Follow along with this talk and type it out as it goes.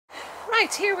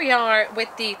Right, here we are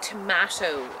with the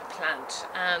tomato plant,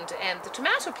 and the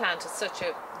tomato plant is such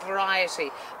a variety,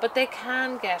 but they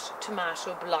can get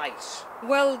tomato blight.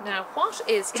 Well, Now, what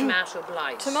is tomato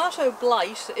blight? tomato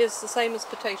blight is the same as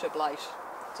potato blight.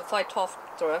 It's a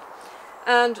Phytophthora,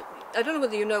 and I don't know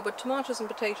whether you know, but tomatoes and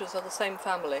potatoes are the same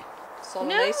family.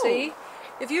 Solanaceae. No.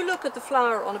 If you look at the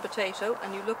flower on a potato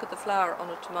and you look at the flower on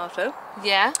a tomato,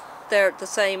 Yeah. they're the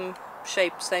same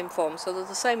shape, same form, so they're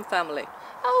the same family.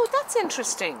 Oh, that's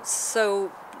interesting.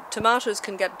 So tomatoes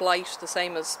can get blight the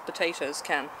same as potatoes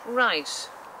can. Right.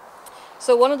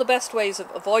 So one of the best ways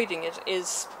of avoiding it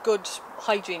is good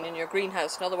hygiene in your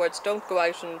greenhouse. In other words, don't go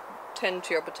out and tend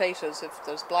to your potatoes if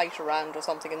there's blight around or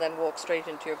something and then walk straight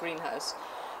into your greenhouse.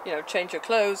 You know, change your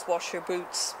clothes, wash your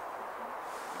boots,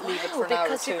 leave it for an hour or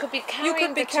because two. you could be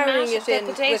carrying, the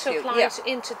potato plant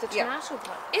Yeah. into the Yeah. tomato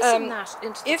plant. Isn't that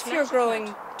into the If tomato you're growing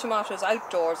plant? tomatoes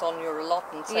outdoors on your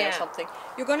allotment, say, or Yeah. something,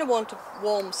 you're going to want a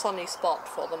warm, sunny spot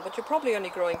for them, but you're probably only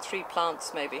growing 3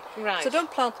 plants maybe. Right. So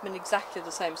don't plant them in exactly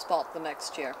the same spot the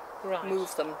next year. Right.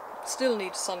 Move them. Still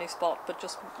need a sunny spot, but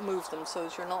just move them so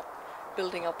as you're not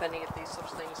building up any of these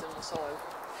sort of things in the soil.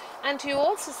 And you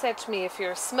also said to me, if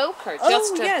you're a smoker, Oh,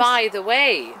 just to yes. by the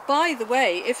way. By the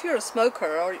way, if you're a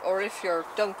smoker or if you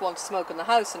don't want to smoke in the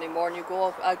house anymore and you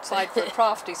go outside for a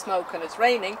crafty smoke and it's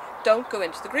raining, don't go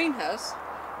into the greenhouse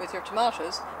with your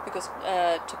tomatoes because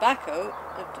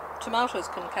tomatoes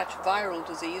can catch viral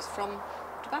disease from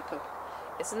tobacco.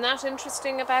 Isn't that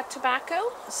interesting about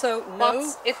tobacco? So no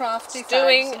What's it crafty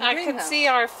doing? fags in the I can greenhouse. see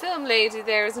our film lady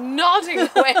there is nodding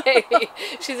away.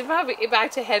 She's probably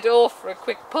about to head off for a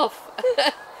quick puff.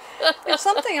 It's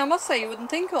something I must say you wouldn't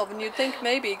think of, and you'd think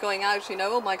maybe going out, you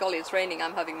know, oh my golly, it's raining,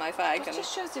 I'm having my fag. It And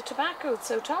just shows you tobacco is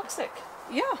so toxic.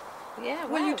 yeah, Yeah,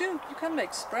 well wow. you can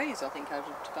make sprays, I think, out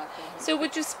of tobacco. So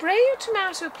would you spray your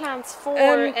tomato plants for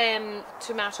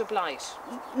tomato blight?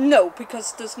 No,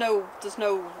 because there's no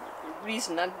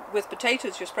reason. And with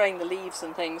potatoes, you're spraying the leaves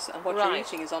and things, and what you're Right.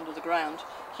 eating is under the ground.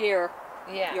 Here,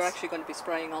 Yes. you're actually going to be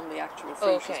spraying on the actual fruit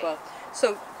Okay. as well.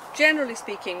 So, generally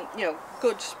speaking, you know,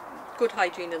 good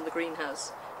hygiene in the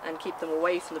greenhouse, and keep them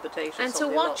away from the potatoes. And so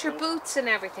on the watch your allotment. boots and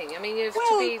everything. I mean, you have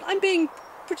Well, to be... I'm being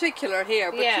particular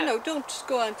here, but Yeah. you know, don't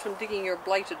go out from digging your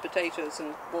blighted potatoes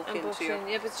and walk into your...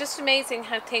 Yeah, but it's just amazing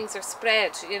how things are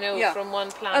spread, you know, Yeah. from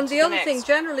one plant And to the other next. thing,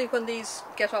 generally when these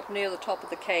get up near the top of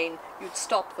the cane, you'd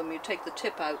stop them, you'd take the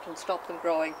tip out and stop them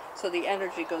growing so the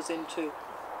energy goes into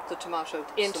the tomatoes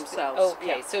themselves.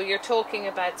 Okay, Yeah. so you're talking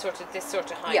about sort of this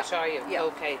sort of height, Yeah, are you? yeah.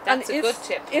 Okay, that's And a good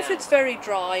tip. If now. it's very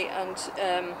dry, and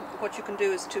what you can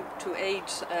do is to aid,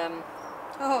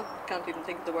 I can't even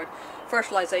think of the word,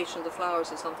 fertilization of the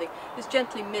flowers or something, is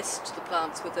gently mist the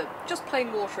plants with just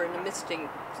plain water in a misting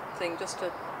thing, just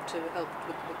to help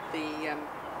with the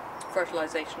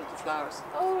fertilization of the flowers.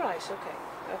 Oh, right,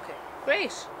 okay,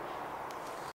 great.